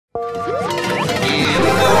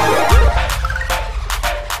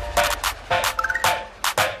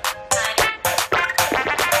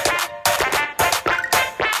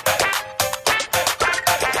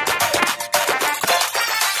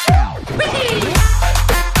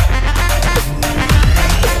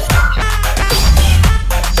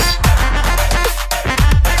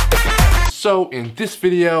So in this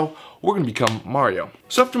video, we're gonna become Mario.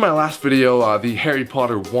 So after my last video, the Harry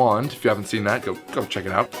Potter wand, if you haven't seen that, go check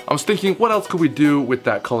it out. I was thinking, what else could we do with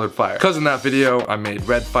that colored fire? Because in that video, I made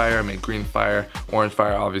red fire, I made green fire, orange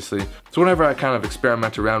fire, obviously. So whenever I kind of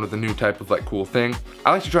experiment around with a new type of like cool thing,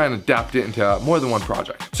 I like to try and adapt it into more than one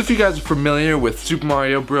project. So if you guys are familiar with Super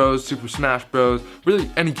Mario Bros, Super Smash Bros, really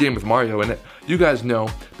any game with Mario in it, you guys know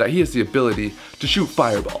that he has the ability to shoot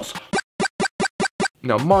fireballs.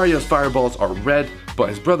 Now Mario's fireballs are red, but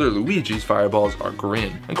his brother Luigi's fireballs are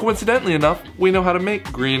green. And coincidentally enough, we know how to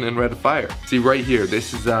make green and red fire. See right here,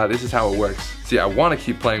 this is how it works. See, I want to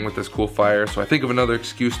keep playing with this cool fire, so I think of another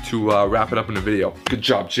excuse to wrap it up in a video. Good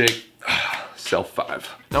job, Jake. Self 5.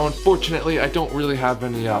 Now unfortunately, I don't really have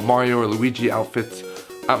any Mario or Luigi outfits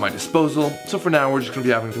at my disposal, so for now we're just going to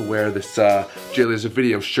be having to wear this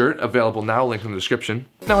Jlaservideo shirt, available now, link in the description.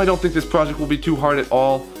 Now I don't think this project will be too hard at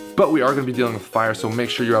all, but we are going to be dealing with fire, so make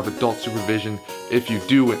sure you have adult supervision if you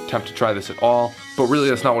do attempt to try this at all. But really,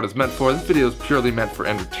 that's not what it's meant for. This video is purely meant for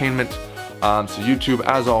entertainment. So YouTube,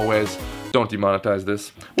 as always, don't demonetize this.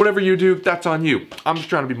 Whatever you do, that's on you. I'm just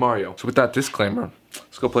trying to be Mario. So with that disclaimer,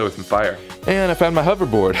 let's go play with some fire. And I found my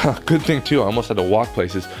hoverboard. Good thing too, I almost had to walk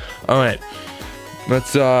places. All right,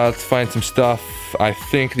 let's find some stuff. I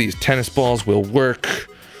think these tennis balls will work.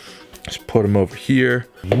 Just put them over here.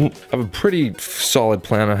 I have a pretty solid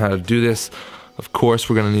plan on how to do this. Of course,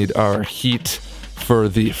 we're gonna need our heat for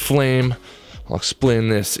the flame. I'll explain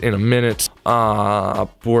this in a minute.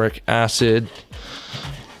 Boric acid.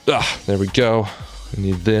 There we go. We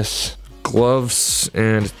need this. Gloves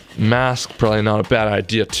and mask, probably not a bad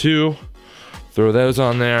idea too. Throw those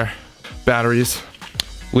on there. Batteries.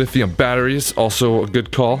 Lithium batteries, also a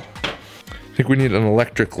good call. I think we need an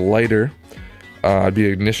electric lighter. It'd be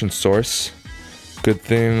an ignition source. Good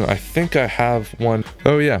thing, I think I have one.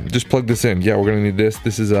 Oh yeah, just plug this in. Yeah, we're gonna need this.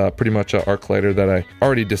 This is pretty much an arc lighter that I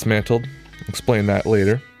already dismantled. Explain that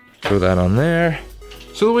later. Throw that on there.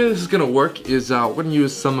 So the way this is gonna work is we're gonna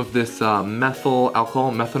use some of this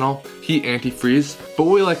methanol, heat antifreeze. But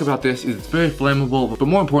what we like about this is it's very flammable, but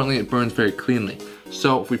more importantly, it burns very cleanly.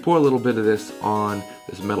 So if we pour a little bit of this on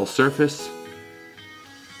this metal surface,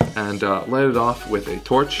 and light it off with a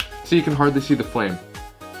torch so you can hardly see the flame.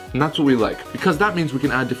 And that's what we like, because that means we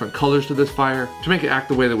can add different colors to this fire to make it act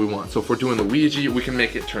the way that we want. So if we're doing Luigi, we can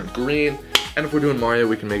make it turn green, and if we're doing Mario,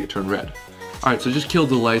 we can make it turn red. Alright, so just kill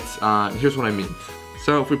the lights, and here's what I mean.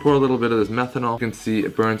 So if we pour a little bit of this methanol, you can see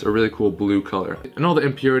it burns a really cool blue color. And all the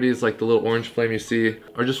impurities, like the little orange flame you see,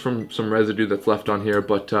 are just from some residue that's left on here,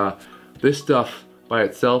 but this stuff by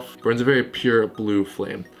itself burns a very pure blue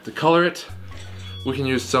flame. To color it, we can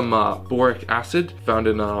use some boric acid found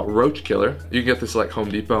in roach killer. You can get this at like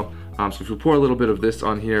Home Depot. So if we pour a little bit of this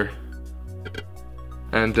on here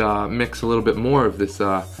and mix a little bit more of this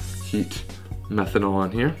heat methanol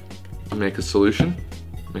on here, make a solution,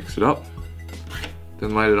 mix it up,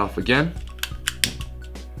 then light it off again.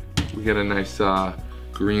 We get a nice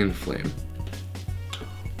green flame.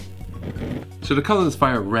 So to color this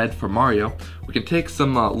fire red for Mario, we can take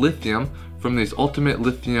some lithium from these ultimate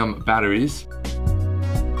lithium batteries.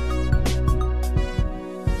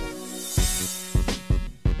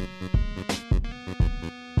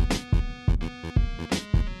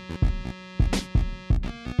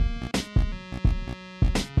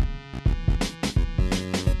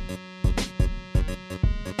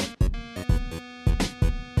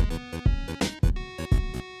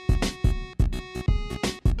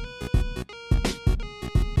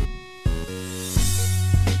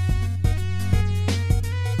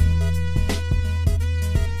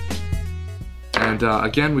 And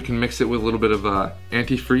again, we can mix it with a little bit of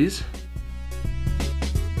antifreeze.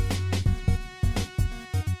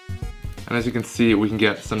 And as you can see, we can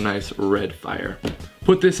get some nice red fire.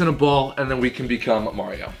 Put this in a ball, and then we can become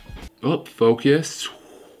Mario. Oh, focus.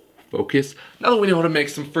 Focus. Now that we know how to make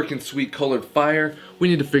some freaking sweet colored fire, we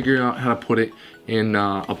need to figure out how to put it in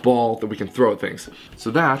a ball that we can throw at things.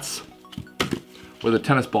 So that's where the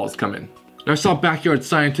tennis balls come in. Now I saw Backyard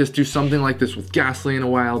Scientist do something like this with gasoline a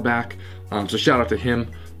while back, so shout out to him.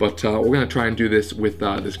 But we're gonna try and do this with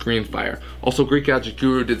this green fire. Also, Greek Gadget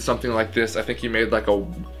Guru did something like this. I think he made like a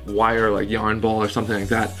wire, like yarn ball or something like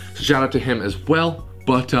that. So shout out to him as well.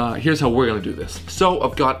 But here's how we're gonna do this. So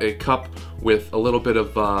I've got a cup with a little bit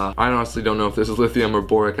of, I honestly don't know if this is lithium or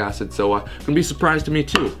boric acid, so it's gonna be a surprise to me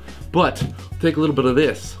too. But take a little bit of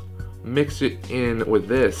this, mix it in with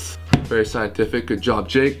this. Very scientific, good job,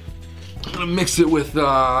 Jake. I'm gonna mix it with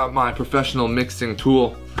my professional mixing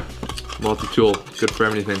tool. Multi-tool, good for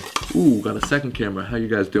everything. Ooh, got a second camera. How you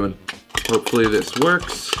guys doing? Hopefully this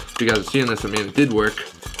works. If you guys are seeing this, I mean it did work.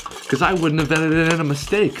 Because I wouldn't have edited it in a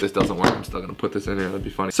mistake. If this doesn't work, I'm still gonna put this in here, that'd be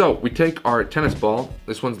funny. So we take our tennis ball.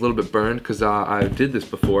 This one's a little bit burned because I did this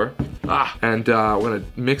before. And we're gonna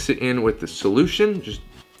mix it in with the solution. Just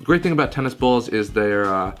the great thing about tennis balls is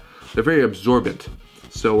they're very absorbent.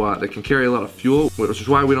 So they can carry a lot of fuel, which is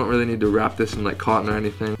why we don't really need to wrap this in like cotton or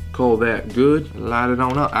anything. Call that good, light it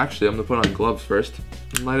on up. Actually, I'm gonna put on gloves first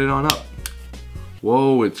and light it on up.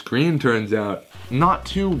 Whoa, it's green turns out. Not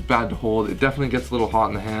too bad to hold. It definitely gets a little hot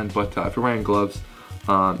in the hand, but if you're wearing gloves,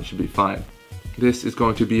 it should be fine. This is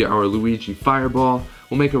going to be our Luigi fireball.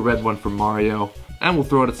 We'll make a red one for Mario, and we'll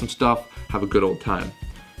throw it at some stuff, have a good old time.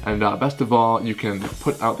 And best of all, you can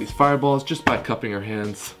put out these fireballs just by cupping your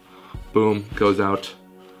hands. Boom, goes out,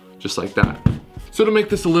 just like that. So to make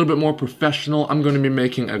this a little bit more professional, I'm going to be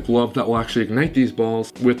making a glove that will actually ignite these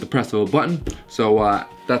balls with the press of a button. So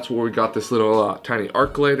that's where we got this little tiny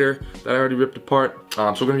arc lighter that I already ripped apart.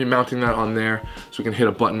 So we're going to be mounting that on there so we can hit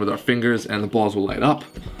a button with our fingers and the balls will light up.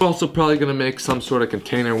 We're also probably going to make some sort of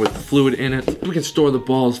container with fluid in it. We can store the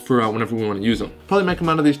balls for whenever we want to use them. Probably make them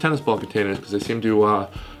out of these tennis ball containers because they seem to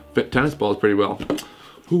fit tennis balls pretty well.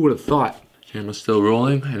 Who would have thought? Camera's still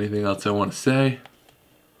rolling. Anything else I want to say?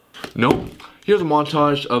 Nope. Here's a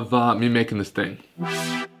montage of me making this thing.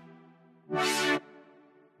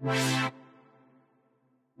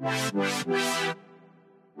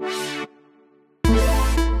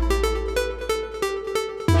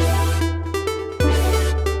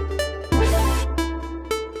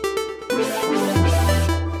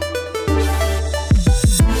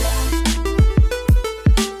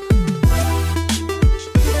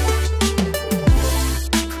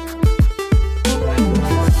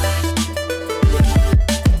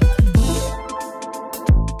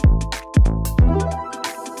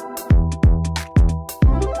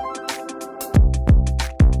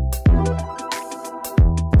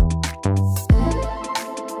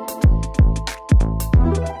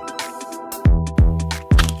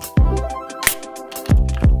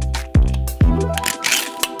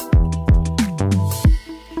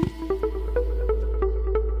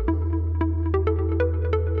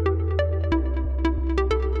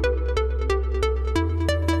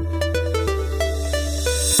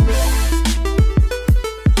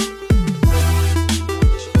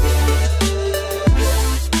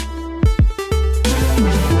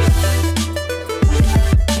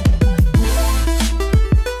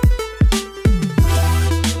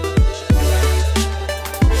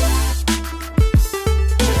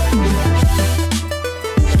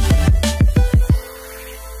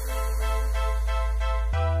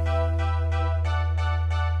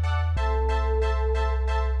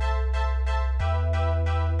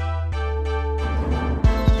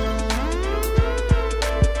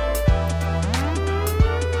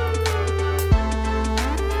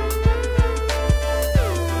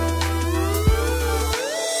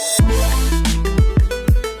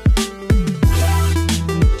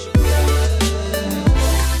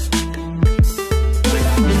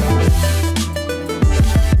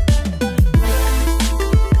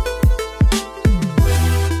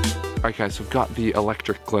 Alright guys, so I've got the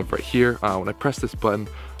electric glove right here. When I press this button,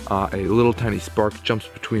 a little tiny spark jumps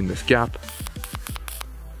between this gap.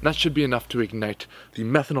 That should be enough to ignite the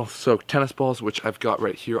methanol soaked tennis balls, which I've got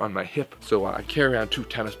right here on my hip. So I carry around 2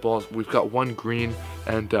 tennis balls. We've got one green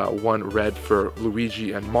and one red for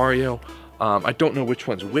Luigi and Mario. I don't know which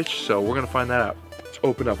one's which, so we're gonna find that out. Let's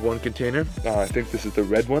open up one container. I think this is the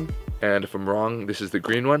red one, and if I'm wrong, this is the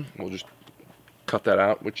green one. We'll just cut that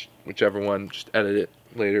out, whichever one, just edit it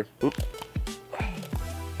later. Oop.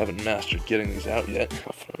 Haven't mastered getting these out yet.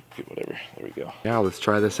 Okay, whatever, there we go. Now let's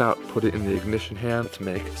try this out. Put it in the ignition hand. Let's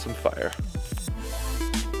make some fire.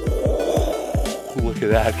 Look at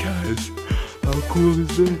that, guys. How cool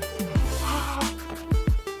is this?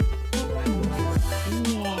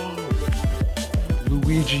 Whoa.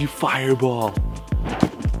 Luigi fireball.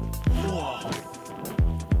 Whoa.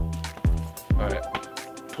 All right,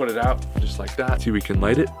 put it out just like that. See if we can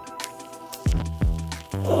light it.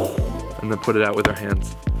 And then put it out with our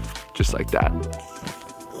hands, just like that.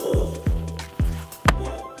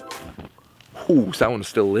 Ooh, so that one's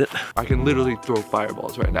still lit. I can literally throw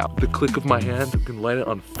fireballs right now. The click of my hand can light it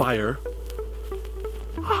on fire.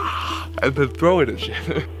 And then throw it and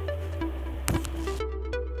shit.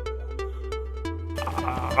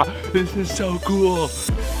 This is so cool.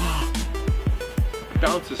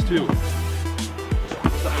 Bounces too.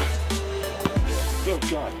 Oh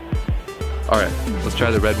God. All right, let's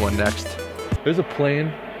try the red one next. There's a plane,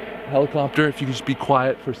 helicopter. If you could just be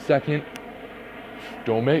quiet for a second.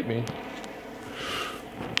 Don't make me.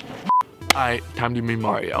 All right, time to be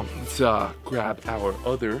Mario. Let's grab our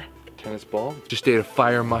other tennis ball. Just ate a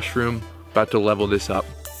fire mushroom. About to level this up.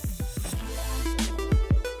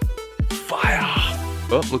 Fire!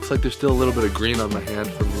 Oh, looks like there's still a little bit of green on my hand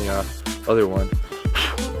from the other one.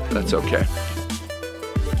 That's okay.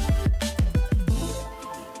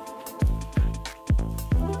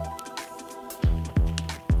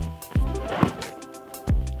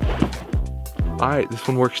 All right, this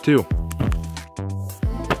one works too.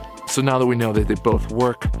 So now that we know that they both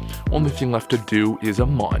work, only thing left to do is a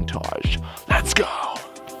montage. Let's go!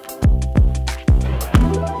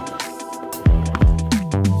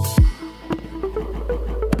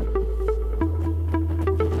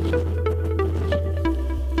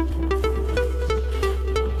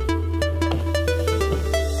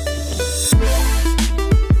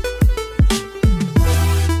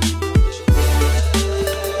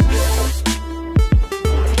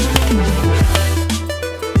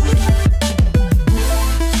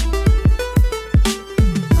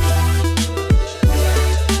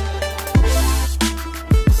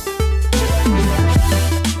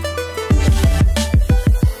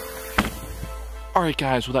 Alright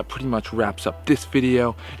guys, well that pretty much wraps up this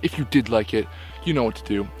video. If you did like it, you know what to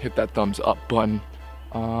do. Hit that thumbs up button.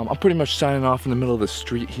 I'm pretty much signing off in the middle of the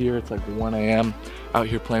street here. It's like 1 AM. Out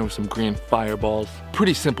here playing with some green fireballs.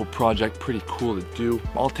 Pretty simple project, pretty cool to do.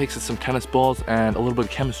 All it takes is some tennis balls and a little bit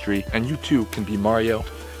of chemistry, and you too can be Mario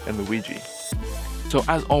and Luigi. So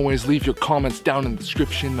as always, leave your comments down in the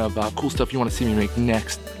description of cool stuff you want to see me make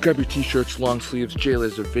next. Grab your t-shirts, long sleeves,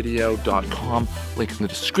 Jlaservideo.com, link in the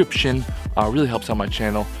description. Really helps out my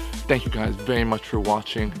channel. Thank you guys very much for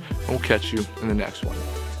watching, and we'll catch you in the next one.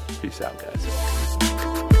 Peace out, guys.